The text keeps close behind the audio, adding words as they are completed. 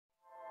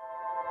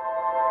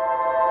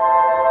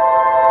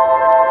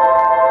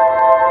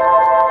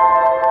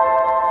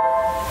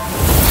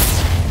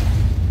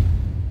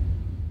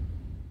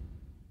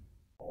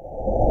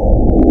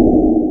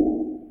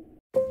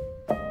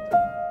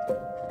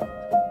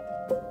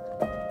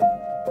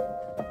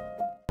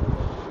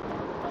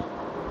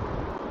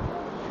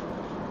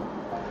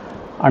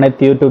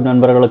அனைத்து யூடியூப்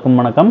நண்பர்களுக்கும்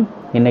வணக்கம்.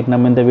 இன்றைக்கி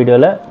நம்ம இந்த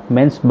வீடியோவில்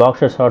மென்ஸ்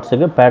பாக்ஸர்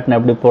ஷார்ட்ஸுக்கு பேட்டர்ன்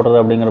எப்படி போடுறது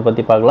அப்படிங்கிறத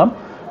பற்றி பார்க்கலாம்.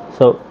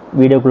 ஸோ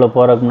வீடியோக்குள்ளே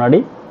போகிறதுக்கு முன்னாடி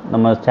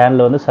நம்ம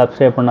சேனலை வந்து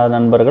சப்ஸ்கிரைப் பண்ணாத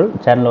நண்பர்கள்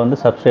சேனலை வந்து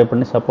சப்ஸ்கிரைப்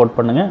பண்ணி சப்போர்ட்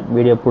பண்ணுங்கள்.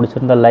 வீடியோ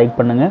பிடிச்சிருந்தால் லைக்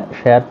பண்ணுங்கள்,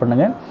 ஷேர்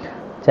பண்ணுங்கள்.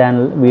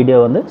 சேனல் வீடியோ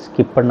வந்து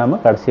ஸ்கிப்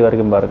பண்ணாமல் கடைசி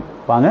வரைக்கும் பாருங்கள்.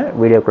 வாங்க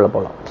வீடியோக்குள்ளே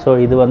போகலாம். ஸோ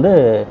இது வந்து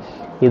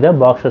இதை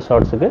பாக்ஸர்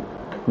ஷார்ட்ஸுக்கு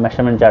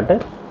மெஷர்மெண்ட் சார்ட்டு.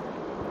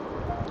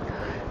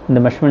 இந்த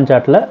மெஷர்மெண்ட்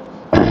சார்ட்டில்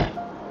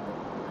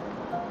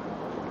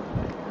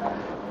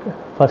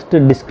ஃபஸ்ட்டு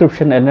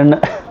டிஸ்கிரிப்ஷன் என்னென்ன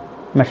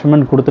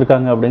மெஷர்மெண்ட்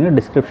கொடுத்துருக்காங்க அப்படிங்கிற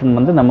டிஸ்கிரிப்ஷன்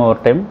வந்து நம்ம ஒரு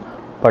time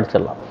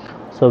படிச்சிடலாம்.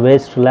 So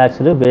waste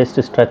relaxed, waste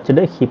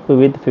stretched, hip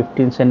with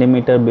 15 cm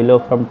below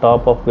from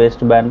top of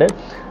waste pant,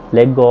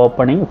 leg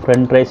opening,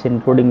 front rice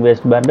including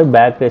waste pant,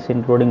 back rice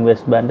including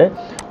waste pant,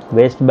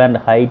 waste pant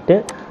height,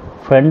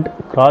 front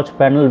crotch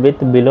panel with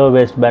below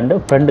waist band,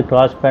 front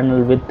crotch panel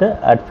with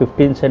at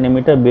 15 cm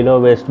below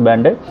waist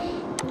band,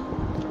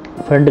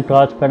 front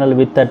crotch panel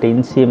with at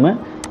inseam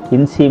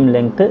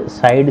length,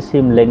 side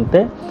seam length,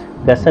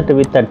 gusset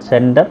with at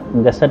center,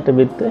 gusset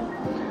with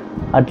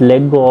at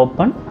leg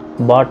open,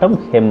 bottom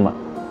hem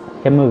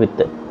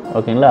width.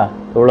 ஓகேங்களா,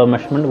 இவ்வளோ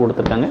measurement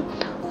கொடுத்துருக்காங்க.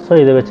 So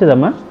இதை வச்சு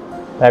நம்ம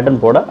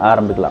pattern போட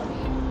ஆரம்பிக்கலாம்.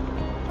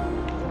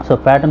 So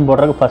pattern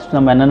போடுறதுக்கு first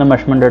நம்ம என்னென்ன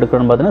மெஷர்மெண்ட்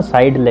எடுக்கணும்னு பார்த்தீங்கன்னா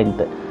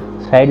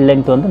சைடு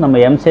லெங்த் வந்து நம்ம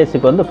எம்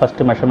சைஸுக்கு வந்து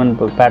ஃபஸ்ட்டு மெஷர்மெண்ட்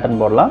பேட்டர்ன்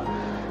போடலாம்.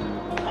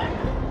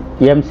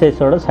 எம்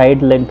சைஸோட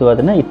சைடு லெங்த்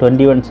பார்த்தீங்கன்னா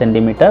 21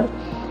 cm.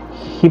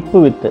 ஹிப்பு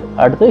வித்து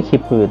அடுத்து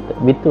ஹிப்பு வித்து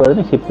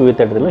பார்த்தீங்கன்னா ஹிப்பு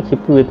வித் எடுத்துக்கலாம்.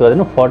 ஹிப்பு வித்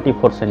பார்த்தீங்கன்னா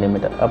 44 cm.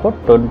 அப்போ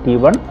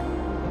 21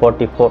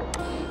 44.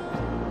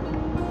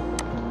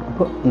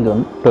 அப்போ இங்கே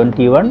வந்து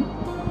 21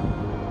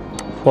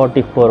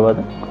 44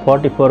 வருது.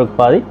 44க்கு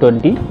பாதி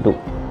 22.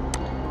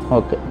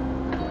 ஓகே,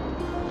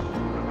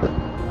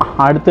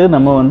 அடுத்து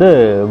நம்ம வந்து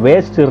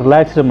வேஸ்ட்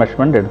ரிலாக்ஸ்டு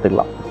மெஷர்மெண்ட்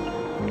எடுத்துக்கலாம்.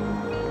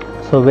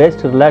 ஸோ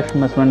வேஸ்ட் ரிலாக்ஸ்டு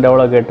மெஷர்மெண்ட்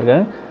எவ்வளோ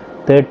கேட்டிருக்காங்க?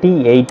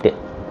 38.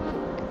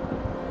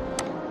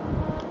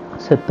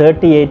 ஸோ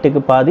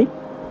 38க்கு பாதி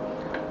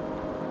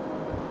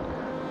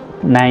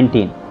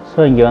 19. ஸோ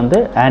இங்கே வந்து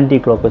ஆன்டி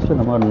க்ளாக்வைஸில்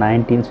நம்ம ஒரு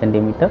 19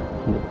 cm இங்கே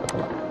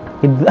போடலாம்.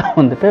 இதுதான்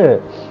வந்துட்டு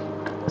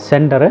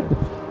சென்டரு.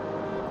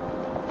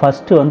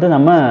 ஃபஸ்ட்டு வந்து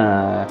நம்ம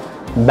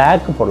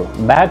பேக் போடலாம்.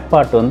 பேக்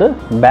பார்ட் வந்து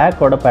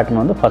பேக்கோட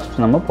பேட்டர்ன் வந்து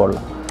ஃபஸ்ட்டு நம்ம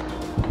போடலாம்.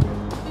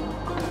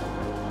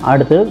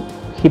 அடுத்து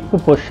ஹிப்பு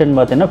பொசிஷன்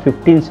பார்த்தீங்கன்னா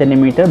 15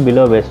 cm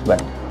below waste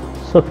pant.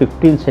 So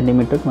 15 cm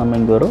நம்ம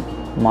இங்கே ஒரு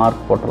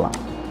மார்க் போட்டலாம்.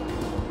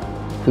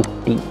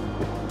 50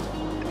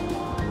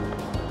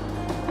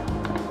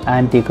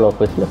 ஆன்டி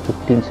கிளாக்வைஸில்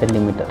 15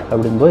 cm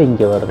அப்படிங்கும்போது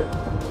இங்கே வருது.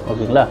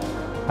 ஓகேங்களா,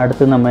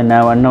 அடுத்து நம்ம என்ன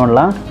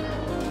பண்ணலாம்?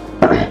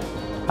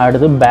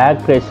 அடுத்து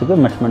பேக் ரைஸுக்கு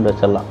மெஷர்மெண்ட்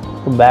வச்சிடலாம்.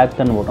 இப்போ பேக்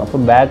தான் போட்டோம். அப்போ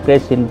back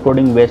rice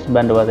including waste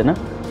pant பார்த்தீங்கன்னா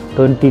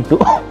 22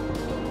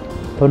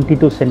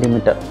 cm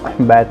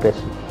back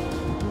rice.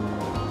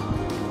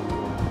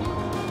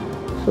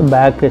 So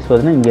back rice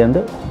பார்த்தீங்கன்னா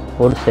இங்கேருந்து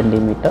 1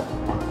 cm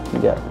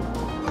இங்கே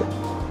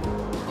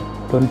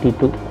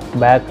 22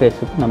 பேக்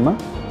ரைஸுக்கு நம்ம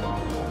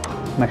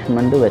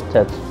மெஷர்மெண்ட்டு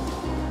வச்சாச்சு.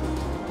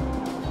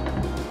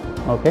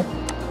 ஓகே,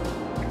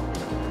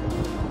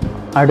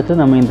 அடுத்து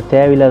நம்ம இந்த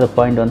தேவையில்லாத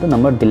பாயிண்ட் வந்து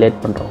நம்ம டிலேட்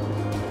பண்ணுறோம்.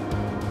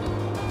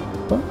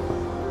 இப்போ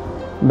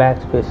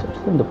பேக் ஸ்பேஸ்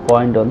இந்த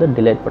பாயிண்ட் வந்து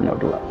டிலேட் பண்ணி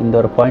விடலாம். இந்த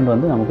ஒரு பாயிண்ட்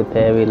வந்து நமக்கு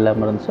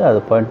தேவையில்லாமல் இருந்துச்சு, அது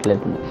பாயிண்ட்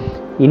டிலேட் பண்ணி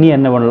இனி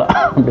என்ன பண்ணலாம்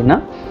அப்படின்னா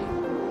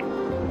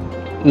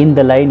இந்த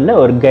லைனில்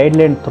ஒரு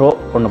கைட்லைன் த்ரோ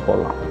ஒன்று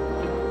போடலாம்.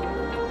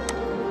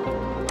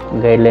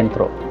 கைட்லைன்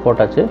த்ரோ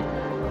போட்டாச்சு.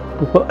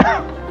 இப்போ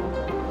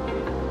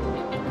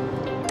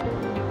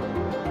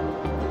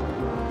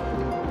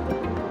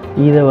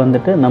இதை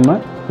வந்துட்டு நம்ம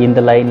இந்த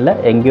லைனில்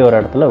எங்கேயோ ஒரு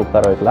இடத்துல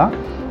உட்கார வைக்கலாம்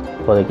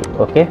இப்போதைக்கு.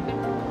 ஓகே,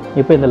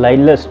 இப்போ இந்த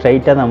லைனில்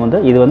ஸ்ட்ரைட்டாக நம்ம வந்து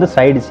இது வந்து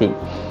சைடு சீம்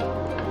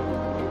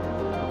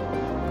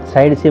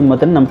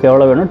பார்த்தீங்கன்னா நமக்கு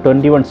எவ்வளோ வேணும்?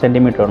 21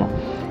 cm வேணும்.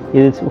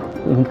 இது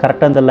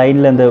கரெக்டாக இந்த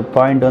லைனில் இந்த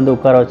பாயிண்ட் வந்து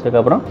உட்கார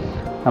வச்சதுக்கப்புறம்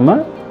நம்ம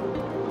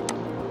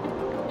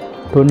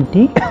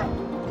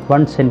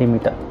 21 cm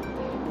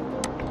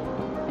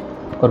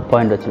ஒரு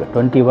பாயிண்ட் வச்சுல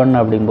 21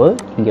 அப்படிங்கும்போது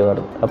இங்கே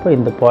வருது. அப்போ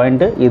இந்த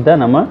பாயிண்ட்டு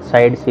இதுதான் நம்ம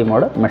சைடு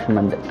சீமோட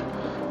மெஷர்மெண்ட்டு,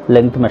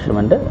 லெங்த்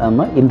மெஷர்மெண்ட்டு.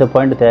 நம்ம இந்த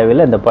பாயிண்ட்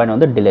தேவையில்லை, இந்த பாயிண்ட்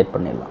வந்து டிலேட்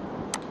பண்ணிடலாம்.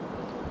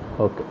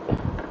 ஓகே,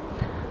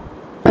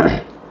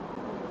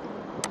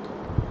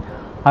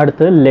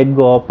 அடுத்து லெக்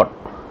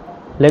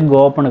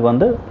ஓப்பனுக்கு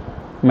வந்து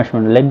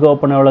மெஷர்மெண்ட். லெக்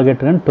ஓப்பன் எவ்வளோ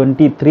கேட்டிருக்காங்க?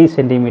 23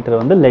 cm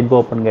வந்து லெக்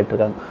ஓப்பன்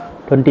கேட்டிருக்காங்க.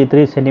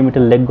 23 cm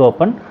leg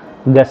open.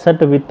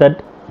 கசட் with at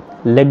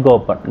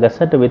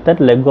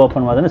leg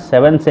open பார்த்தீங்கன்னா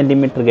 7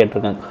 cm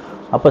கேட்டிருக்காங்க.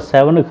 அப்போ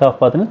 7க்கு ஆஃப்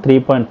பார்த்தீங்கன்னா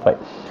 3.5.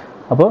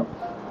 அப்போது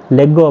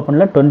லெக்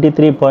ஓப்பனில்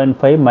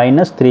 23.5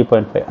 மைனஸ்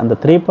 3.5. அந்த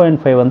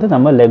 3.5 வந்து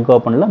நம்ம லெக்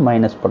ஓப்பனில்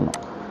மைனஸ் பண்ணோம்.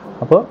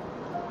 அப்போது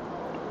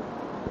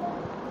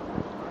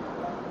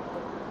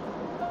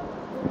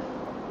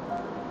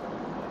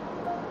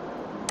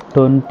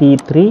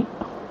 23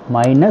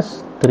 மைனஸ்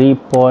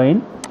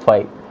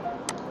 3.5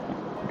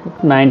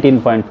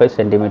 19.5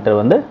 cm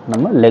வந்து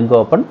நம்ம லெக்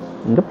ஓப்பன்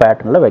இங்கே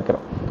பேட்டர்னில்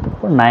வைக்கிறோம்.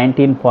 இப்போ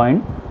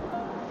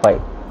 19.5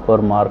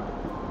 ஒரு மார்க்.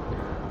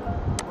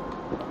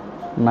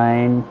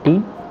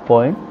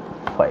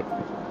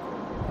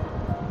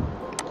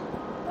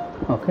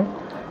 19.5 ஓகே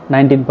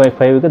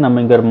 19.5க்கு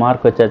நம்ம இங்கே ஒரு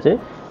மார்க் வச்சாச்சு.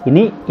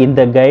 இனி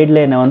இந்த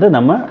கைட்லைனை வந்து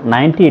நம்ம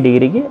 90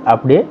 டிகிரிக்கு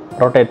அப்படியே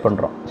ரொட்டேட்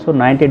பண்ணுறோம். ஸோ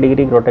 90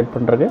 டிகிரிக்கு ரொட்டேட்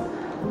பண்ணுறதுக்கு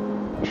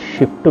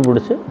ஷிஃப்ட்டு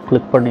பிடிச்சி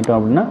கிளிக் பண்ணிட்டோம்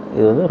அப்படின்னா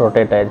இது வந்து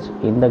ரொட்டேட் ஆகிடுச்சு.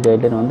 இந்த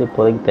கைட்லைன் வந்து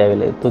இப்போதைக்கு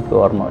தேவையில்லை, தூக்கி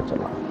ஓரமாக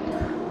வச்சிடலாம்.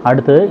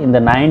 அடுத்தது இந்த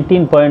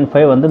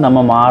 19.5 வந்து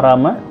நம்ம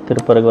மாறாமல்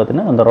திருப்பறதுக்கு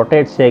பார்த்திங்கன்னா இந்த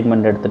ரொட்டேட்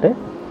செக்மெண்ட் எடுத்துகிட்டு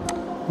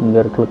இங்கே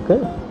ஒரு கிளிக்கு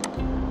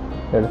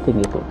எடுத்து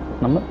இங்கே கிளிக்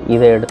நம்ம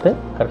இதை எடுத்து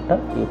கரெக்டாக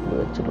இப்படி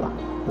வச்சுக்கலாம்.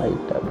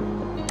 லைட்டாக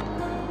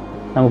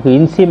நமக்கு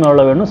இன்சீம்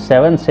எவ்வளோ வேணும்?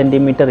 7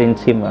 சென்டிமீட்டர்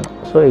இன்சீம் வேணும்.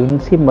 ஸோ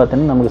இன்சீம்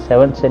பார்த்தீங்கன்னா நமக்கு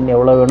 7 சென்டி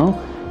எவ்வளோ வேணும்?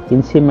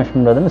 இன்சீம்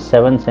மெஷர்மெண்ட் பார்த்தீங்கன்னா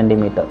 7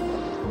 சென்டிமீட்டர்.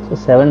 ஸோ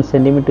 7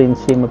 சென்டிமீட்டர்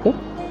இன்சீமுக்கு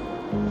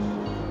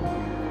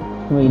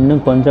நம்ம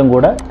இன்னும் கொஞ்சம்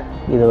கூட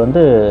இது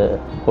வந்து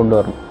கொண்டு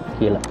வரணும்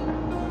கீழே.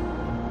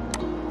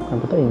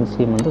 அப்போ தான்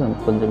இன்சீம் வந்து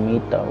நமக்கு கொஞ்சம்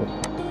மீட் ஆகும்.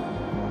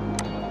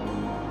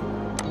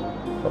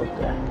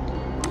 ஓகே,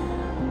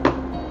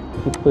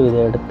 இப்போ இதை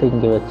எடுத்து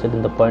இங்கே வச்சுட்டு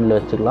இந்த பாயிண்டில்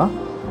வச்சுக்கலாம்.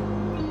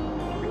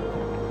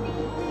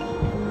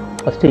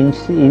 ஃபஸ்ட்டு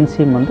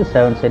இன்சீம் வந்து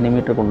 7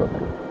 சென்டிமீட்டர் கொண்டு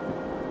வந்துடலாம்.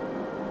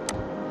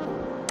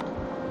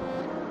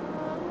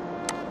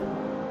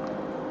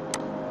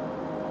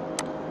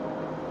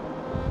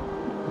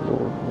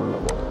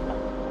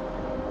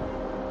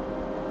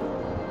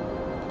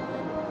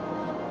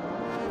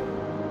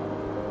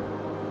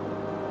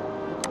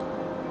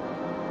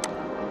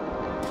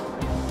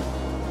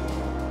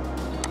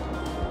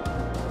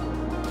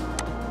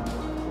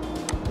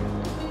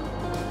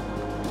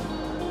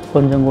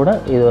 கொஞ்சம் கூட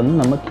இது வந்து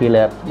நம்ம கீழே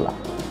இறக்கலாம்.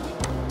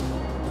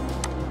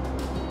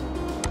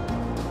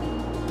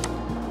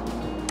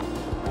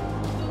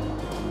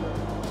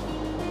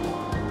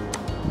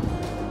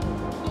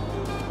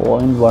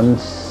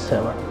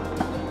 .17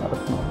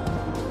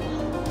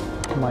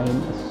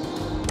 மைனஸ்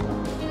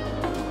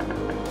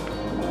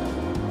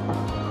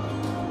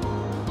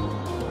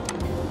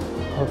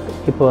ஓகே.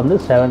 இப்போ வந்து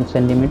 7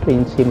 சென்டிமீட்டர்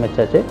இன்சீம்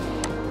வச்சாச்சு.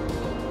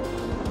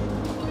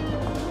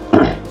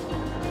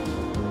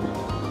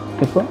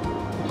 இப்போ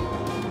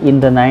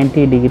இந்த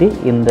 90 டிகிரி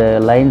இந்த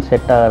லைன்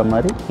செட் ஆகிற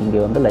மாதிரி இங்கே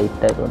வந்து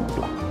லைட்டாக இது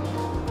பண்ணிக்கலாம்.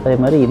 அதே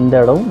மாதிரி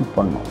இந்த இடமும்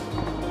பண்ணோம்.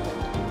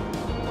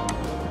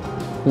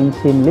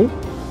 இன்சீம்லி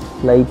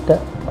லைட்டாக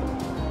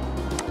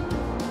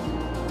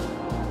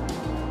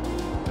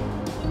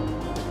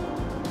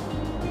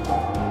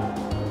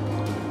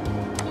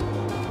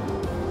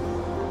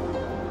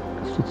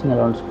ஸ்டிச்சிங்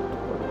அலவன்ஸ்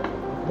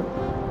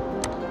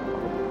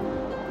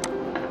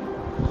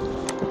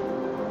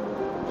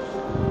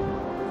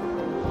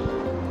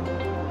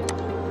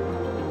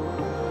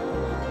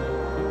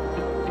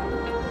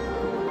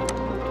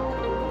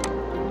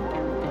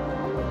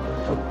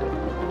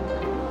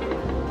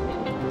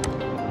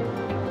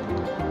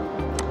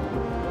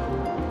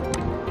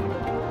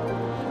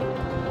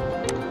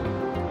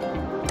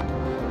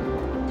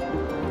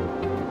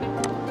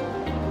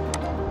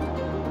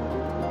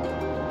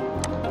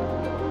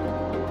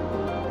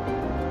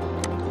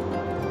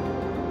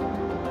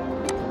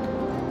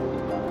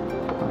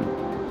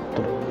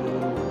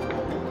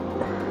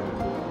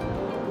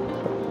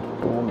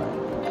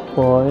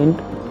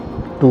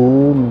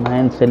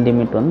 .29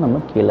 சென்டிமீட்டர் வந்து நம்ம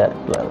கீழே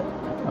இருக்கலாம்.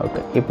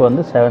 ஓகே, இப்போ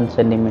வந்து 7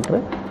 சென்டிமீட்டர்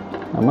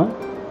நம்ம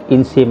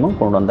இன்சீமும்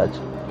கொண்டு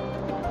வந்தாச்சு.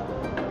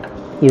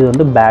 இது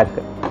வந்து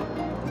bag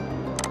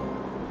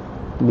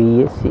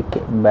BACK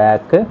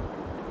bag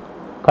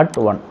cut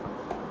 1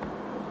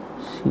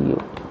 CU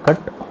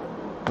cut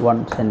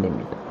 1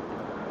 centimetre.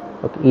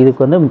 Okay, இதுக்கு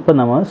வந்து இப்போ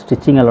நம்ம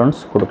ஸ்டிச்சிங்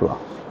அலவன்ஸ்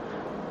கொடுக்கலாம்.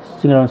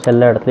 ஸ்டிச்சிங் அலவன்ஸ்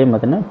எல்லா இடத்துலையும்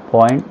பார்த்தீங்கன்னா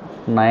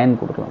 0.9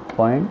 கொடுக்கலாம்.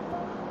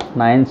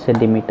 0.9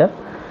 சென்டிமீட்டர்.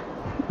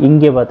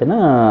 இங்கே பார்த்தீங்கன்னா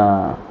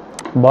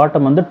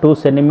பாட்டம் வந்து 2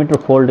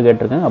 சென்டிமீட்டர் ஃபோல்டு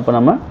கேட்டிருக்காங்க. அப்போ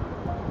நம்ம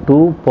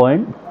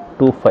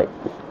 2.25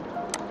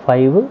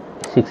 5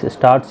 6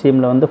 ஸ்டார்ட்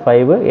சீமில் வந்து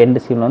 5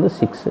 எண்டு சீமில் வந்து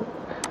 6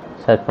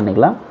 செலக்ட்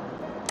பண்ணிக்கலாம்.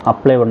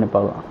 அப்ளை பண்ணி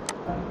பார்க்கலாம்.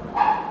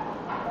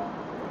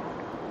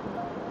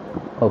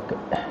 ஓகே,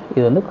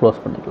 இது வந்து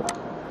க்ளோஸ் பண்ணிக்கலாம்.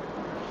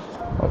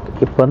 ஓகே,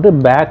 இப்போ வந்து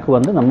பேக்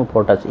வந்து நம்ம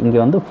போட்டாச்சு. இங்கே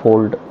வந்து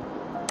ஃபோல்டு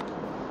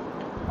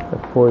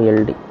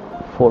FOLD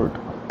ஃபோல்டு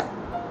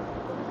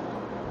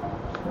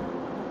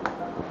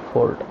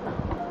ஃபோல்டு.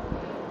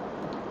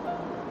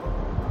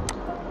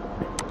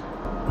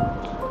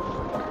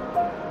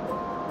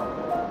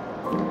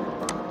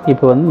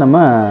 இப்போ வந்து நம்ம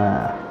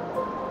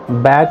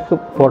பேக்கு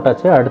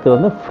போட்டாச்சு. அடுத்து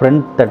வந்து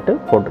ஃப்ரண்ட் தட்டு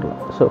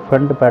போட்டுக்கலாம். ஸோ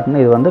ஃப்ரண்ட்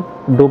பேட்டர்ன் இது வந்து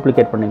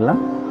டூப்ளிகேட்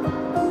பண்ணிக்கலாம்.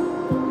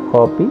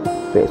 Copy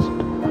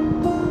paste.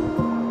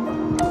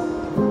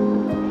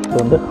 இது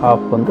வந்து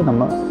ஹாஃப் வந்து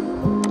நம்ம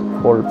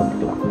ஃபோல்ட்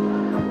பண்ணிக்கலாம்.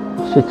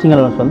 ஸ்டிச்சிங்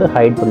அலவன்ஸ் வந்து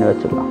ஹைட் பண்ணி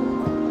வச்சுக்கலாம்.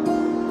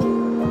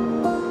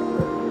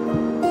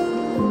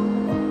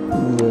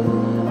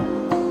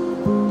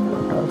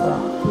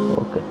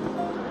 ஓகே,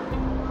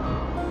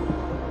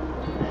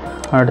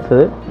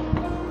 அடுத்தது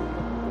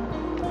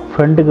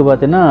ஃப்ரண்ட்டுக்கு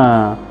பார்த்தீங்கன்னா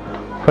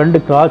front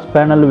cross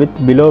panel with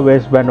below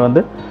waste pant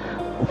வந்து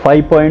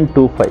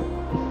 5.25.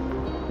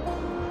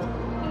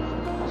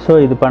 ஸோ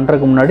இது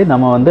பண்ணுறதுக்கு முன்னாடி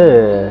நம்ம வந்து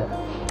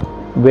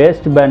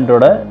waste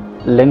பேண்டோட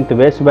length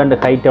waste pant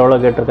height எவ்வளோ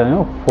கேட்டிருக்காங்க?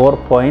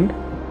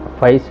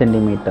 4.5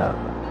 சென்டிமீட்டர்.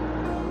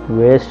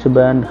 waist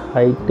band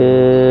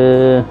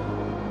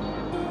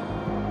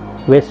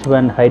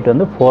height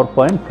வந்து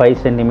 4.5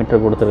 cm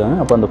கொடுத்துருக்காங்க.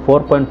 அப்போ அந்த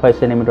 4.5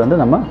 cm வந்து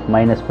நம்ம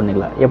மைனஸ்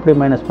பண்ணிக்கலாம். எப்படி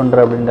மைனஸ்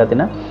பண்ணுறோம் அப்படின்னு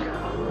பார்த்தீங்கன்னா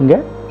இங்கே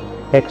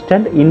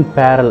எக்ஸ்டெண்ட் இன்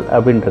பேரல்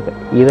அப்படின்றது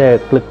இதை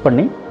கிளிக்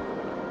பண்ணி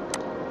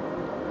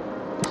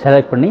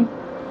செலக்ட் பண்ணி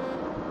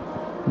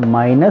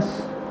மைனஸ்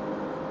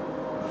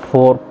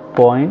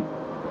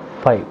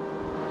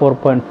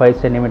 4.5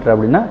 cm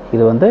அப்படின்னா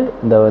இது வந்து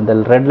இந்த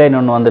ரெட் லைன்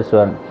ஒன்று வந்துருச்சு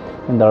பாருங்க,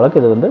 இந்த அளவுக்கு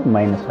இது வந்து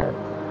மைனஸ்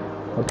ஆகிடும்.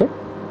 ஓகே,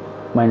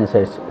 மைனஸ்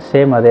ஆகிடுச்சு.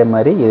 சேம் அதே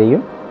மாதிரி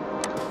இதையும்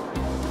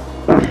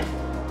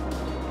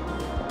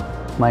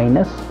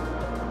மைனஸ்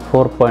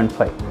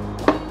 4.5.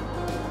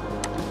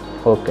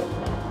 ஓகே,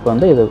 இப்போ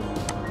வந்து இது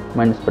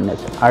மைனஸ்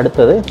பண்ணியாச்சு.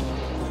 அடுத்தது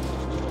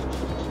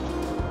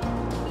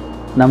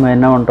நம்ம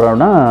என்ன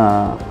பண்ணுறோம்னா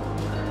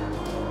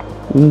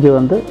இங்கே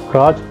வந்து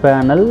கிராச்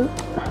panel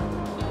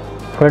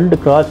front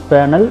கிராச்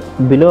panel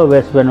below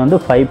waste pan வந்து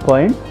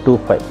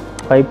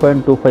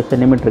 5.25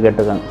 சென்டிமீட்டர்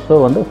கேட்டிருக்காங்க. ஸோ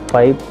வந்து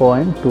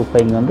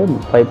 5.25 இங்கே வந்து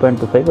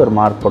 5.25 ஒரு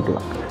மார்க்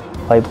போட்டுக்கலாம்.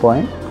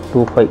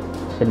 5.25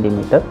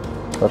 சென்டிமீட்டர்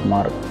ஒரு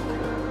மார்க்.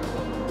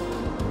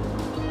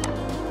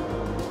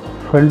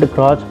 ஃப்ரண்ட்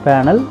கிராச்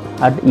பேனல்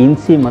அட்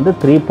இன்சீம் வந்து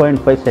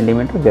 3.5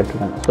 சென்டிமீட்டர்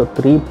கேட்டிருக்காங்க. ஸோ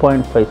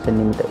 3.5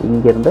 சென்டிமீட்டர்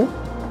இங்கேருந்து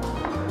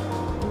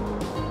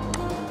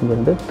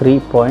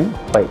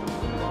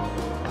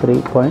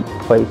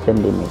 3.5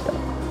 சென்டிமீட்டர்.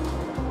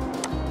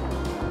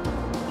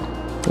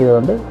 இது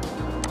வந்து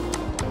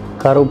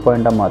கர்வ்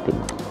பாயிண்டாக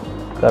மாற்றிக்கலாம்.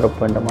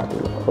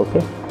 ஓகே,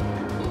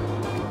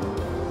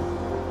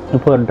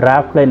 இப்போ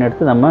டிராஃப்ட் லைன்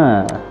எடுத்து நம்ம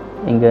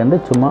இங்கேருந்து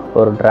சும்மா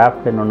ஒரு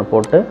டிராஃப்ட் லைன் ஒன்று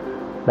போட்டு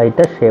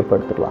லைட்டாக ஷேப்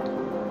எடுத்துக்கலாம்.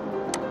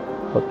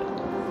 ஓகே,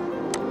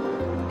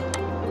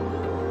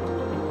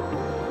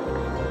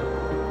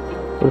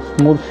 ஒரு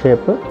ஸ்மூத்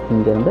ஷேப்பு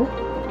இங்கேருந்து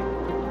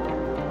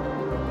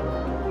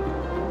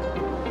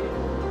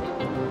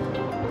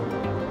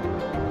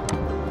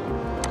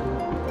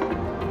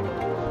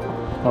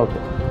ஓகே.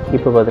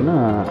 இப்போ பார்த்தீங்கன்னா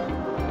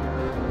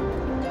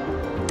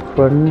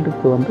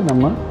ஃப்ரண்ட்டுக்கு வந்து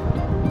நம்ம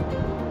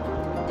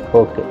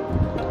ஓகே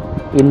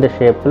இந்த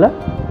ஷேப்பில்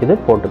இது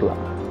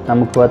போட்டுக்கலாம்.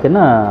 நமக்கு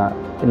பார்த்தீங்கன்னா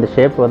இந்த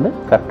ஷேப் வந்து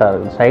கரெக்டாக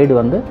இருக்கும். சைடு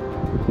வந்து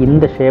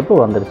இந்த ஷேப்பு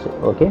வந்துருச்சு.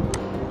 ஓகே,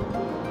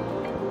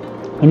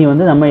 இனி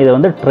வந்து நம்ம இதை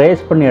வந்து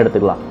ட்ரேஸ் பண்ணி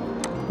எடுத்துக்கலாம்.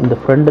 இந்த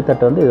ஃப்ரண்ட்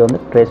தட்டை வந்து இதை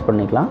வந்து ட்ரேஸ்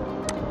பண்ணிக்கலாம்.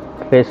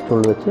 ட்ரேஸ்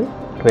டூல் வச்சு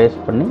ட்ரேஸ்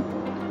பண்ணி,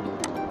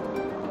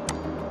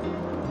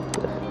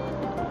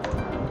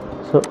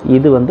 ஸோ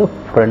இது வந்து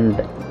ஃப்ரண்ட்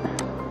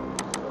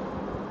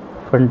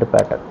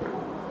பேட்டர்ன்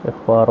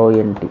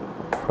FRONT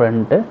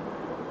ஃப்ரண்ட்டு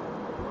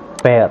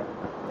பேர்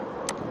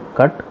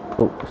cut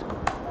two.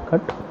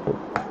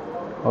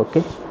 Okay,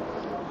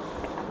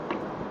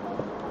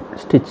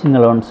 stitching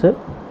allowance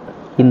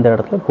இந்த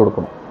இடத்துல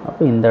கொடுக்கணும்.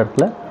 அப்போ இந்த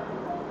இடத்துல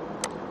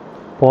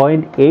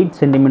 0.8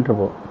 சென்டிமீட்டர்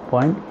போகும்.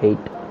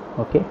 0.8.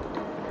 ஓகே,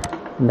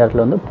 இந்த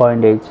இடத்துல வந்து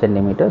 0.8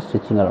 சென்டிமீட்டர்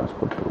ஸ்டிச்சிங் அலவன்ஸ்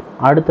கொடுத்துருவோம்.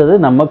 அடுத்தது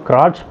நம்ம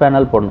கிராச்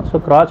பேனல் போடணும். ஸோ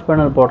கிராச்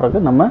பேனல்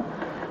போடுறதுக்கு நம்ம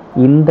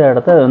இந்த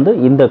இடத்த வந்து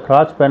இந்த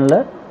கிராச்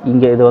பேனலில்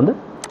இங்கே இதை வந்து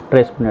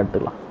ட்ரேஸ் பண்ணி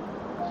எடுத்துக்கலாம்.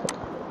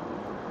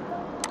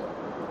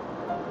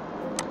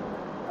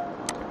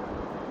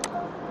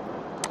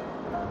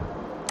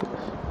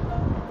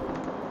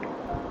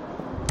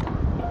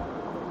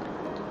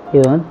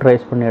 இதை வந்து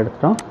ட்ரேஸ் பண்ணி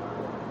எடுத்துட்டோம்.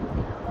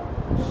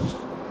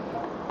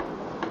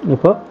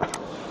 இப்போ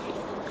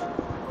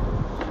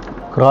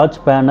கிராச்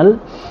panel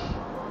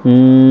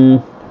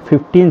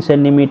 15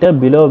 centimetre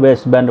below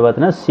waste pant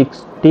பார்த்தீங்கன்னா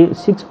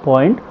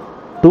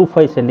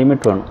 6.25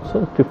 சென்டிமீட்டர் வேணும். So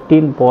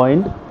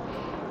 15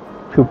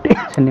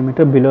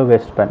 centimetre below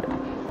waste pant.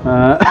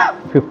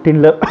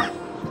 15ல்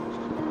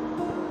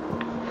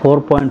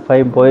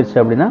 4.5 போயிடுச்சு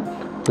அப்படின்னா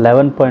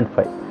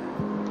 11.5.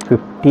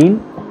 15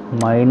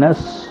 minus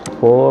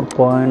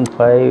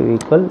 4.5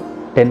 equal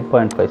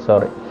 10.5.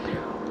 சாரி,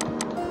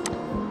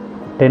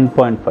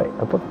 10.5.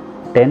 அப்போ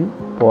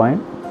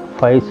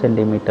 10.5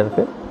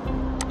 சென்டிமீட்டருக்கு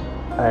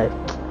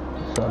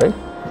சாரி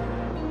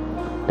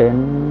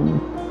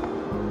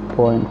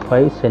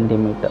 10.5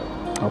 சென்டிமீட்டர்.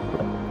 அப்போ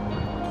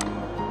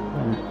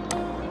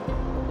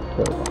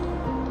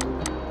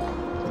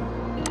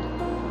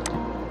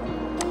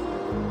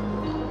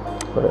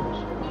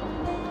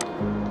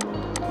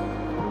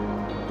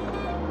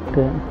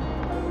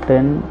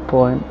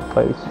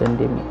 10.5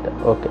 சென்டிமீட்டர்.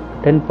 ஓகே,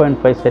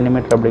 10.5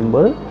 சென்டிமீட்டர்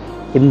அப்படிங்கும்போது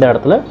இந்த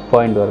இடத்துல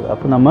பாயிண்ட் வருது.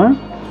 அப்போ நம்ம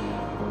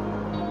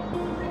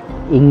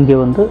இங்கே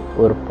வந்து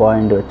ஒரு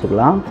பாயிண்ட்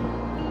வச்சுக்கலாம்,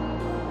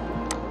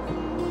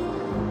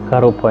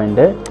 கர்வ்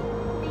பாயிண்ட்டு.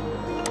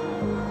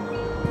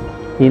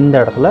 இந்த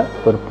இடத்துல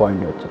ஒரு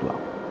பாயிண்ட்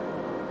வச்சுக்கலாம்.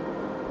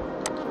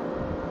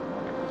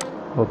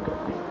 Okay,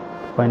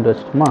 point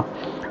வச்சுட்டோமா?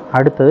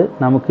 அடுத்தது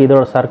நமக்கு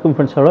இதோட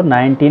சர்க்கம்ஃபரன்ஸ் எவ்வளோ?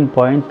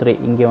 19.3.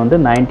 இங்கே வந்து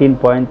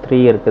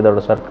 19.3 இருக்குது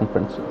இதோட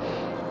சர்க்கம்ஃபரன்ஸ்.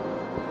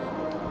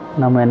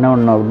 நம்ம என்ன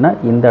பண்ணோம் அப்படின்னா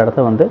இந்த இடத்த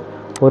வந்து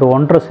ஒரு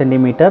 1.5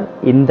 சென்டிமீட்டர்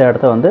இந்த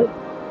இடத்த வந்து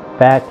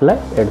பேக்கில்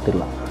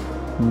எடுத்துக்கலாம்.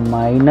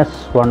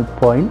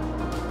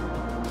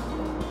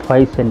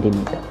 -1.5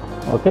 சென்டிமீட்டர்.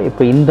 ஓகே,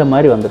 இப்போ இந்த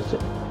மாதிரி வந்துருச்சு.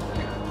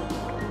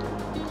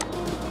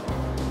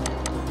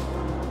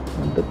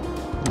 வந்து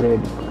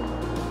கிரேட்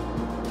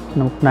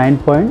நமக்கு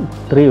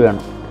 9.3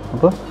 வேணும்.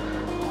 அப்போ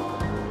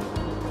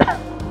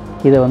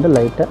இதை வந்து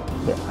லைட்டாக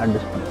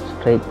அட்ஜஸ்ட் பண்ணி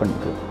ஸ்ட்ரைட்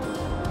பண்ணிக்கலாம்.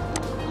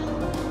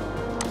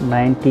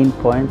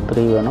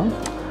 19.3 வேணும்.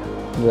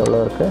 இது எவ்வளோ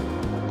இருக்குது?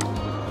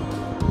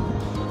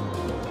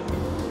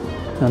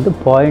 இது வந்து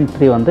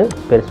 0.3 வந்து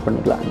பெருசு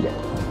பண்ணிக்கலாம். இங்கே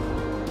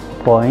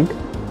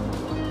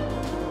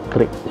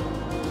 0.3.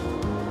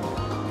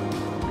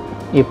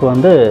 இப்போ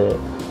வந்து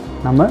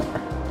நம்ம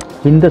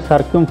இந்த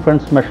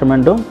சர்க்கம்ஃபரன்ஸ்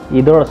மெஷர்மெண்ட்டும்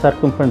இதோட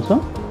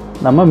சர்க்கம்ஃபரன்ஸும்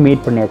நம்ம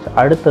மீட் பண்ணியாச்சு.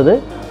 அடுத்தது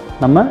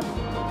நம்ம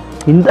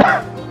இந்த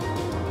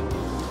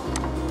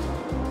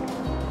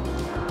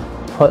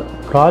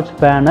crotch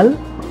panel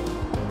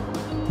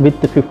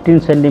with 15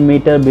 cm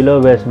below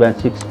waistband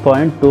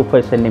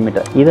 6.25 cm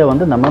இதை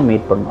வந்து நம்ம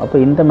மீட் பண்ணணும். அப்போ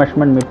இந்த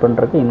மெஷர்மெண்ட் மீட்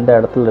பண்ணுறதுக்கு இந்த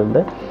இடத்துல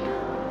இருந்து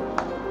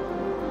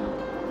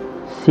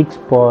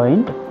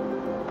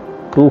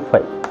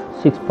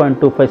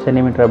 6.25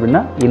 cm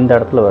அப்படின்னா இந்த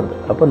இடத்துல வருது.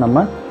 அப்போ நம்ம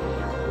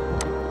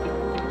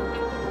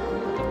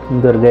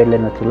இங்கே ஒரு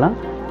கைட்லைன் வச்சுக்கலாம்.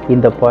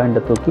 இந்த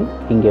பாயிண்ட்டை தூக்கி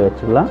இங்கே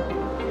வச்சுக்கலாம்.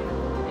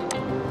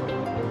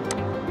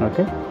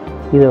 ஓகே,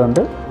 இது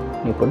வந்து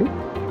இப்படி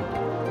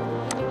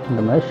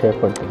இந்த மாதிரி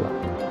ஷேப் எடுத்துக்கலாம்.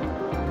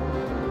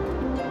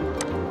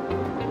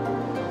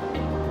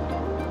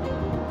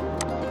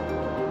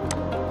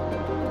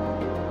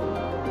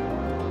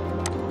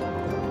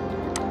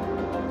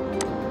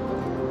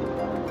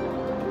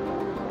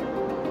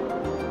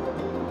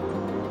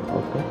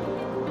 ஓகே,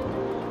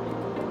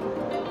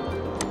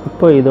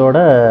 இப்போ இதோட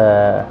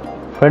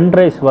ஃப்ரண்ட்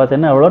ரைஸ்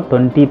பார்த்தீங்கன்னா எவ்வளோ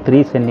 23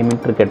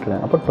 சென்டிமீட்டர்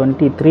கேட்டிருக்காங்க. அப்போ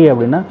 23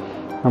 அப்படின்னா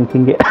நமக்கு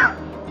இங்கே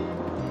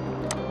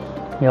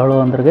எவ்வளோ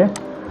வந்திருக்கு?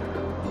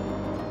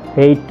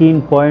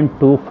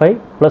 18.25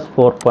 +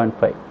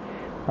 4.5.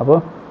 அப்போ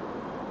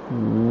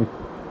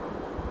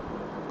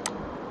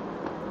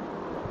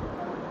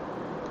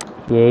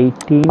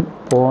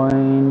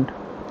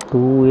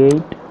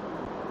 18.28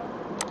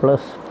 +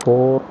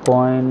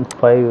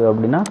 4.5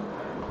 அப்படின்னா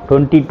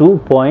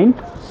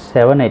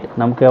 22.78.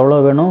 நமக்கு எவ்வளோ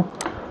வேணும்?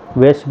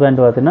 வேஸ்ட் பேண்ட்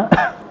பார்த்தீங்கன்னா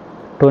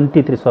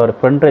 23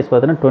 ஃப்ரண்ட் ரைஸ்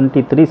பார்த்தீங்கன்னா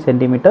 23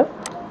 சென்டிமீட்டர்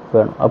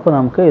வேணும். அப்போ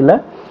நமக்கு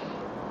இதில்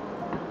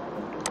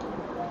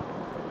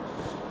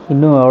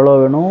இன்னும் எவ்வளோ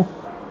வேணும்?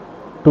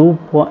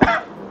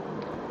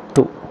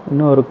 2.2,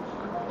 இன்னும் ஒரு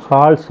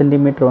 1/4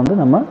 சென்டிமீட்டர் வந்து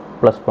நம்ம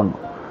ப்ளஸ்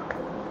பண்ணணும்.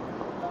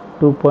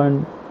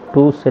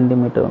 2.2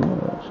 சென்டிமீட்டர் வந்து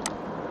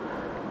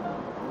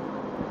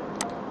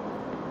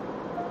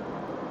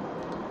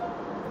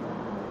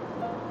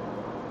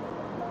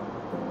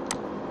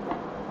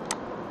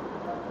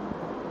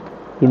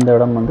இந்த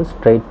இடம் வந்து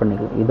ஸ்ட்ரைட்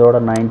பண்ணிக்கலாம். இதோட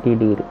 90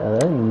 டிகிரி,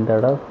 அதாவது இந்த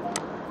இடம்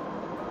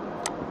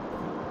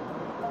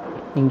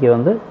இங்கே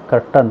வந்து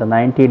கரெக்டாக அந்த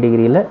 90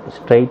 டிகிரியில்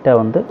ஸ்ட்ரைட்டாக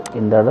வந்து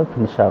இந்த இடம்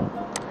ஃபினிஷ் ஆகும்.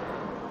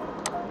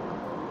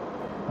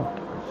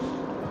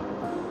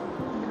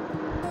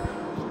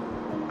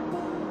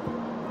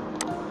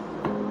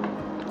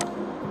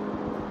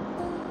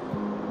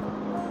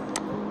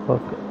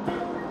 Okay,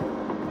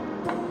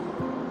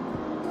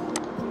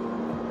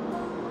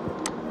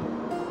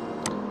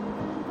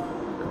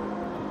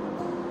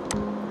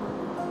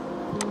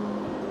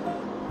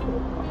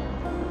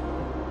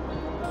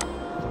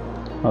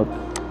 okay.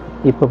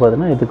 இப்போ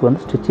பார்த்தீங்கன்னா இதுக்கு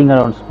வந்து ஸ்டிச்சிங்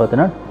அலவன்ஸ்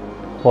பார்த்தீங்கன்னா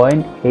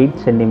 0.8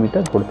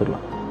 சென்டிமீட்டர்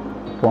கொடுத்துக்கலாம்.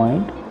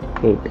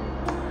 0.8.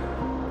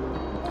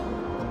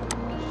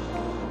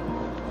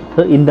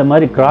 ஸோ இந்த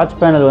மாதிரி கிராச்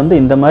பேனல் வந்து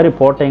இந்த மாதிரி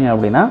போட்டீங்க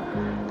அப்படின்னா,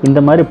 இந்த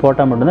மாதிரி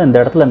போட்டால் மட்டும்தான் இந்த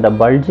இடத்துல இந்த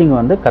பல்ஜிங்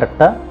வந்து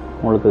கரெக்டாக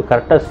உங்களுக்கு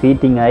கரெக்டாக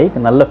சீட்டிங் ஆகி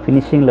நல்ல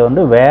ஃபினிஷிங்கில்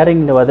வந்து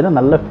வேரிங்கில் பார்த்தீங்கன்னா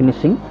நல்ல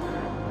ஃபினிஷிங்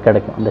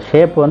கிடைக்கும். இந்த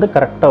ஷேப் வந்து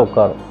கரெக்டாக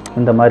உட்காரும்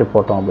இந்த மாதிரி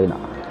போட்டோம் அப்படின்னா.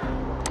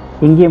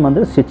 இங்கேயும்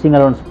வந்து ஸ்டிச்சிங்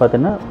அலவன்ஸ்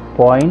பார்த்தீங்கன்னா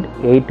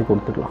 0.8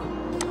 கொடுத்துக்கலாம்.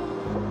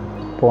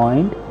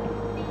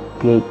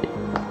 0.8.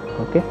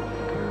 ஓகே,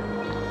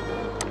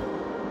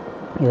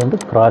 இது வந்து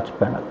கிராச்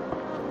பேனல்.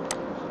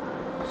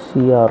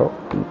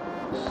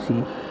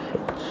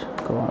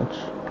 CROTCH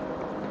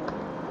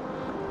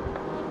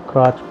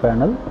கிராச்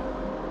பேனல்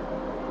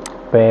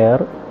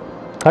பேர்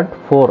கட்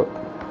 4.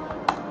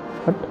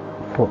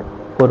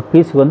 ஒரு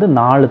பீஸுக்கு வந்து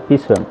 4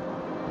 பீஸ் வேணும்,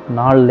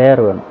 4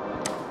 லேயர் வேணும்.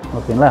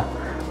 ஓகேங்களா?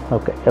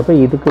 ஓகே, அப்போ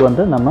இதுக்கு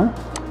வந்து நம்ம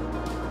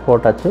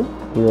போட்டாச்சு.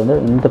 இது வந்து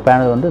இந்த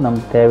பேனல் வந்து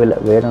நமக்கு தேவையில்லை,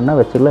 வேணும்னா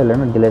வச்சுக்கலாம்,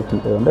 இல்லைன்னா டிலேட்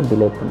பண்ணி வந்து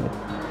டிலேட் பண்ணிடலாம்.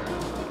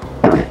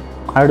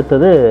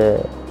 அடுத்தது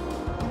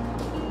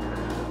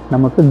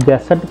நமக்கு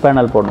கெசட்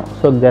பேனல் போடணும்.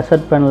 ஸோ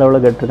கெசட் பேனல்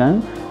எவ்வளோ கேட்டிருக்காங்க?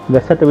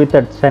 Gazette with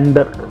at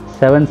centre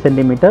 7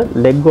 centimetre,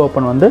 leg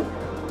open வந்து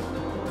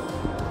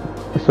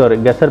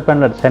கெசட்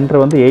பேனல் அட்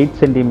சென்டர் வந்து 8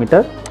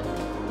 centimetre,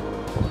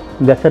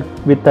 gazette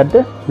with at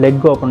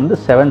leg open வந்து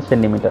 7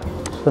 சென்டிமீட்டர்.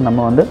 ஸோ நம்ம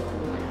வந்து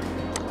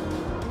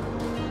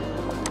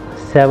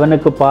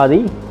 7க்கு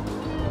பாதி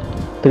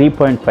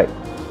 3.5.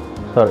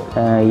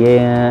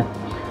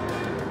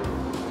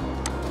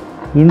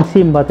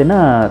 இன்சீம்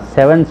பார்த்தீங்கன்னா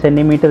 7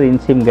 சென்டிமீட்டர்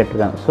இன்சீம்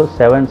கேட்டிருக்காங்க. ஸோ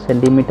 7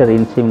 சென்டிமீட்டர்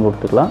இன்சீம்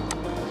கொடுத்துக்கலாம்.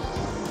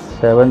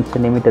 7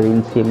 centimetre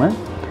இன்சீமு.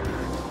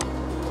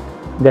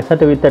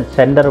 Gazette with at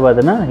centre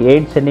பார்த்தீங்கன்னா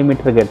 8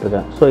 சென்டிமீட்டர்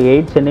கேட்டிருக்காங்க. ஸோ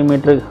 8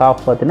 சென்டிமீட்டருக்கு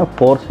ஹாஃப் பார்த்தீங்கன்னா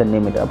 4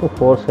 சென்டிமீட்டர். அப்போ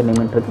 4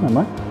 சென்டிமீட்டருக்கு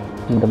நம்ம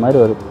இந்த மாதிரி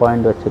ஒரு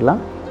பாயிண்ட்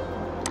வச்சுக்கலாம்.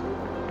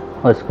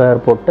 ஒரு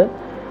ஸ்கொயர் போட்டு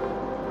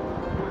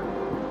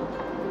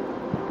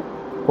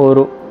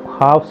ஒரு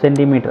 1/2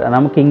 சென்டிமீட்டர்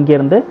நமக்கு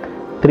இங்கேருந்து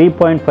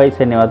 3.5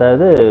 சென்டிமீட்டர்,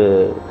 அதாவது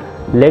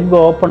லெக்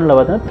ஓப்பனில்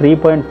பார்த்தீங்கன்னா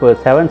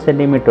 3.7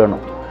 சென்டிமீட்டர்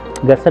வேணும்.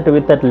 கசட்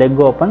with at leg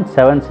open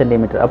 7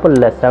 centimetre. அப்போ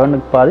இல்லை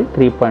 7க்கு பாதி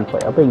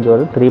 3.5. அப்போ இங்கே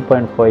ஒரு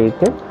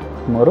 3.5க்கு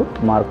ஒரு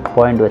மார்க்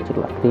பாயிண்ட்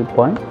வச்சுக்கலாம்,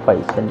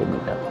 3.5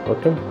 சென்டிமீட்டர்.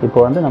 ஓகே, இப்போ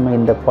வந்து நம்ம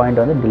இந்த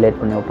பாயிண்ட் வந்து டிலேட்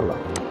பண்ணி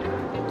விட்டுடலாம்.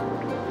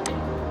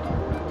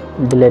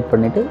 டிலேட்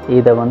பண்ணிவிட்டு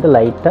இதை வந்து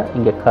லைட்டாக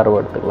இங்கே கர்வ்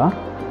எடுத்துக்கலாம்.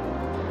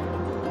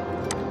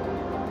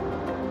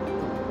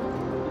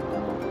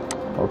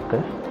 ஓகே,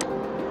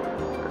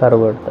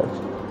 கர்வ்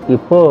எடுத்தாச்சு.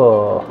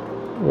 இப்போது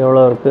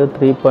எவ்வளோ இருக்குது?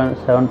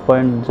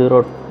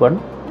 7.01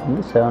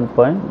 வந்து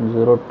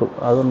 7.02.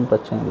 அது ஒன்றும்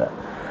பிரச்சனை இல்லை.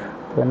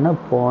 இப்போ என்ன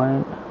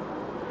பாயிண்ட்?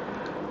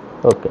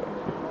 ஓகே,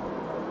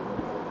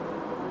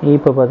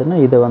 இப்போ பார்த்தீங்கன்னா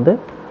இதை வந்து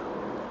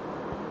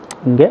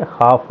இங்கே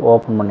ஹாஃப்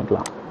ஓப்பன்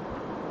பண்ணிக்கலாம்.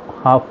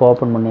 ஹாஃப்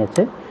ஓப்பன்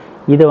பண்ணியாச்சு.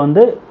 இதை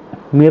வந்து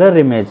மிரர்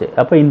இமேஜ்.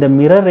 அப்போ இந்த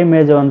மிரர்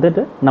இமேஜை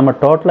வந்துட்டு நம்ம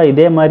டோட்டலாக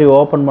இதே மாதிரி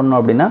ஓப்பன் பண்ணோம்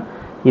அப்படின்னா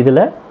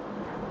இதில்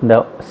இந்த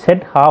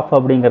செட் ஹாஃப்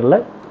அப்படிங்கிறதுல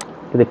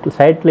இது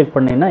சைட் கிளிக்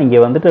பண்ணிங்கன்னா இங்கே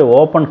வந்துட்டு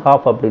ஓப்பன்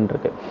ஹாஃப் அப்படின்னு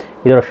இருக்குது.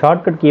 இதோட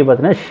ஷார்ட்கட் கீ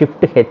பார்த்தீங்கன்னா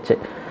ஷிஃப்ட் ஹெச்.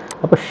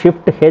 அப்போ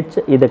ஷிஃப்ட் ஹெச்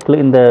இதை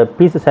இந்த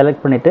பீஸை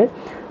செலக்ட் பண்ணிவிட்டு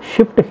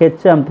ஷிஃப்ட்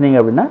ஹெச் அமுத்துனீங்க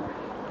அப்படின்னா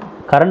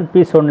current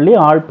piece only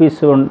all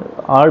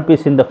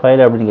piece இந்த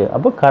ஃபைல் அப்படிங்க.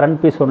 அப்போ கரண்ட்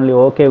பீஸ் ஒன்லி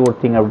ஓகே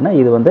கொடுத்தீங்க அப்படின்னா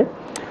இது வந்து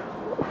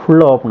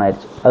ஃபுல்லாக ஓப்பன்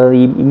ஆயிடுச்சு. அது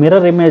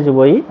மிரர் இமேஜ்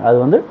போய் அது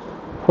வந்து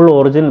ஃபுல்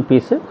ஒரிஜினல்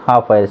பீஸு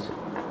ஹாஃப் ஆயிடுச்சு.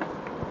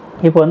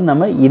 இப்போ வந்து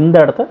நம்ம இந்த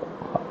இடத்த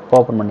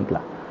ஓப்பன்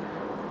பண்ணிக்கலாம்.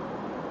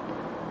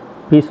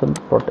 பீஸ்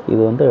வந்து போட்டு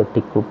இது வந்து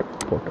டிக் விட்டு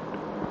போட்டு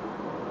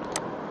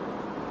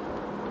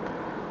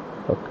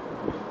ஓகே.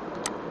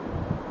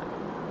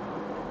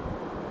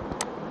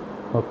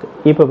 ஓகே,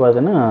 இப்போ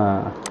பார்த்தீங்கன்னா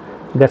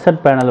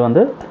கசட் பேனல்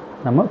வந்து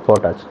நம்ம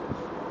போட்டாச்சு.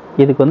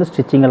 இதுக்கு வந்து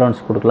ஸ்டிச்சிங்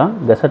அலவன்ஸ் கொடுக்கலாம்.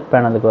 கசட்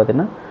பேனலுக்கு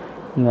பார்த்தீங்கன்னா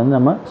இங்கே வந்து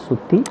நம்ம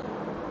சுற்றி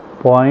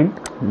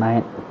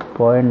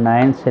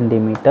 0.9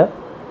 சென்டிமீட்டர்,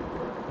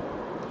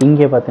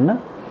 இங்கே பார்த்தீங்கன்னா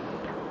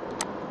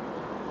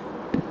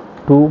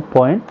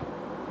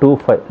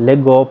 2.25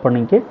 leg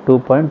ஓப்பனிங்க்கு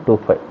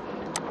 2.25,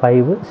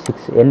 5,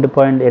 6 end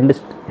point, end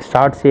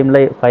start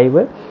சீமில்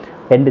 5,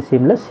 end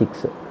சீமில்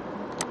 6.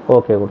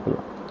 Okay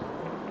கொடுத்துடலாம்.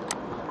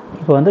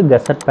 இப்போ வந்து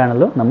கசட்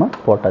பேனலும் நம்ம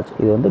போட்டாச்சு.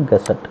 இது வந்து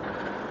கசட்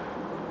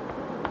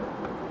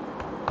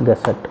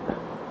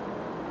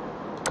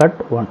கட்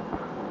 1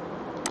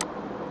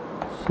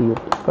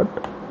 கட்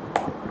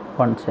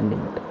 1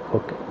 சென்டிமீட்டர்.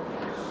 ஓகே,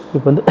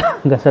 இப்போ வந்து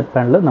கசட்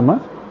பேனலில் நம்ம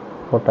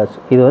போட்டாச்சு.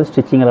 இது வந்து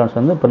ஸ்டிச்சிங் அலவன்ஸ்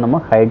வந்து இப்போ நம்ம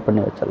ஹைட்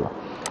பண்ணி வச்சிடலாம்.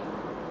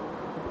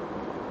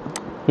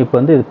 இப்போ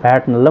வந்து இது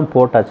பேட்டர்ன் எல்லாம்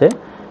போட்டாச்சு.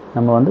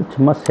 நம்ம வந்து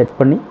சும்மா செட்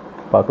பண்ணி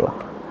பார்க்கலாம்.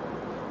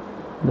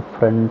 இது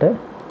ஃப்ரண்ட்டு,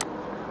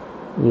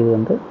 இது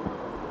வந்து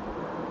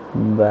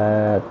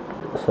பேக்,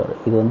 சாரி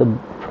இது வந்து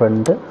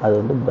ஃப்ரண்ட்டு, அது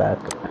வந்து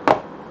பேக்.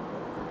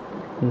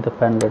 இந்த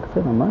பேனல்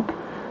எடுத்து நம்ம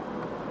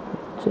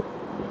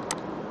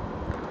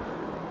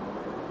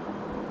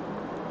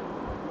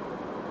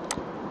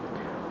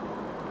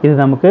இது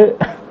நமக்கு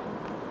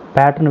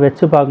பேட்டர்ன்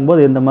வச்சு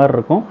பார்க்கும்போது இந்த மாதிரி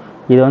இருக்கும்.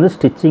 இது வந்து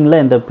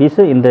ஸ்டிச்சிங்கில் இந்த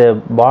பீஸு, இந்த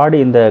பாடி,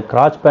 இந்த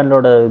கிராச்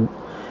பேனலோட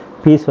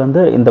பீஸ்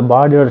வந்து இந்த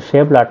பாடியோட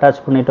ஷேப்பில்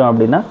அட்டாச் பண்ணிட்டோம்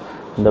அப்படின்னா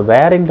இந்த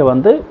வேரிங்கில்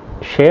வந்து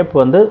ஷேப்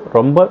வந்து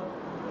ரொம்ப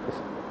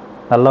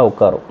நல்லா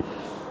உட்காரும்.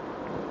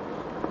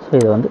 ஸோ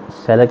இதை வந்து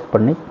செலக்ட்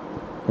பண்ணி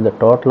இந்த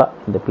டோட்டலாக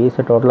இந்த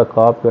பீஸை டோட்டலாக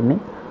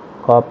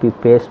காப்பி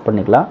பேஸ்ட்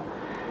பண்ணிக்கலாம்.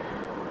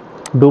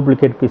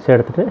 டூப்ளிகேட் பீஸை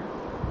எடுத்துகிட்டு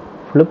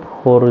ஃப்ளிப்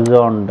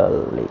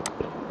ஹொரிசாண்டலி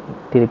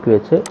திருப்பி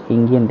வச்சு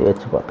இங்கேயும்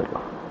வச்சு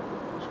பார்த்துக்கலாம்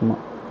சும்மா.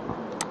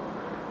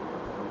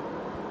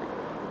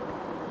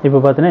 இப்போ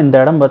பார்த்தீங்கன்னா இந்த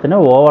இடம்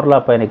பார்த்தீங்கன்னா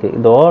ஓவர்லாப் எனக்கு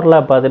இந்த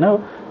ஓவர்லாப் பார்த்தீங்கன்னா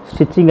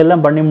ஸ்டிச்சிங்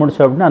எல்லாம் பண்ணி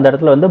முடிச்சோம் அப்படின்னா அந்த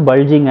இடத்துல வந்து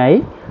பல்ஜிங் ஆகி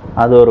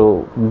அது ஒரு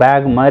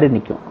பேக் மாதிரி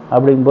நிற்கும்.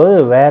 அப்படிங்கும்போது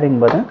வேரிங்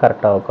பார்த்தீங்கன்னா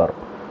கரெக்டாக உட்காரும்.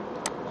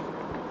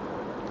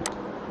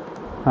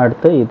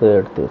 அடுத்து இது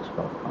எடுத்து வச்சு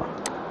பார்க்கலாம்.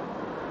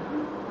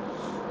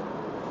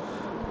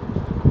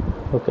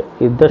 ஓகே,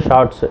 இதுதான்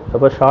ஷார்ட்ஸு.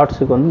 அப்போ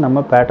ஷார்ட்ஸுக்கு வந்து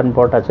நம்ம பேட்டர்ன்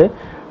போட்டாச்சு.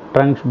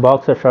 ட்ரங்க்ஸ்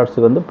பாக்ஸர்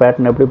ஷார்ட்ஸுக்கு வந்து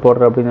பேட்டர்ன் எப்படி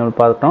போடுறோம் அப்படின்னு சொல்லி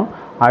பார்த்துட்டோம்.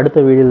 அடுத்த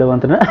வீடியோவில்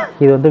வந்துட்டு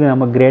இது வந்து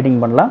நம்ம கிரேடிங்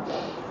பண்ணலாம்.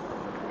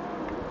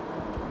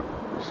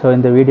 ஸோ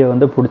இந்த வீடியோ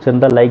வந்து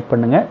பிடிச்சிருந்தால் லைக்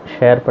பண்ணுங்கள்,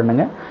 ஷேர்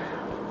பண்ணுங்கள்.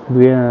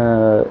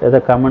 எதாவது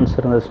கமெண்ட்ஸ்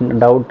இருந்துச்சுன்னா,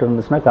 டவுட்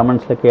இருந்துச்சுன்னா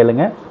கமெண்ட்ஸில்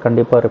கேளுங்க,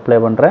 கண்டிப்பாக ரிப்ளை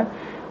பண்ணுறேன்.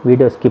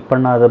 வீடியோ ஸ்கிப்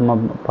பண்ணாத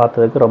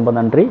பார்த்ததுக்கு ரொம்ப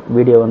நன்றி.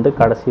 வீடியோ வந்து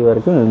கடைசி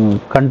வரைக்கும்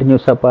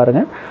கண்டினியூஸாக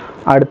பாருங்கள்.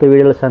 அடுத்த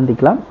வீடியோவில்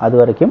சந்திக்கலாம். அது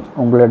வரைக்கும்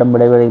உங்களிடம்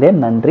விடைபெறுகிறேன்.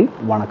 நன்றி,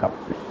 வணக்கம்.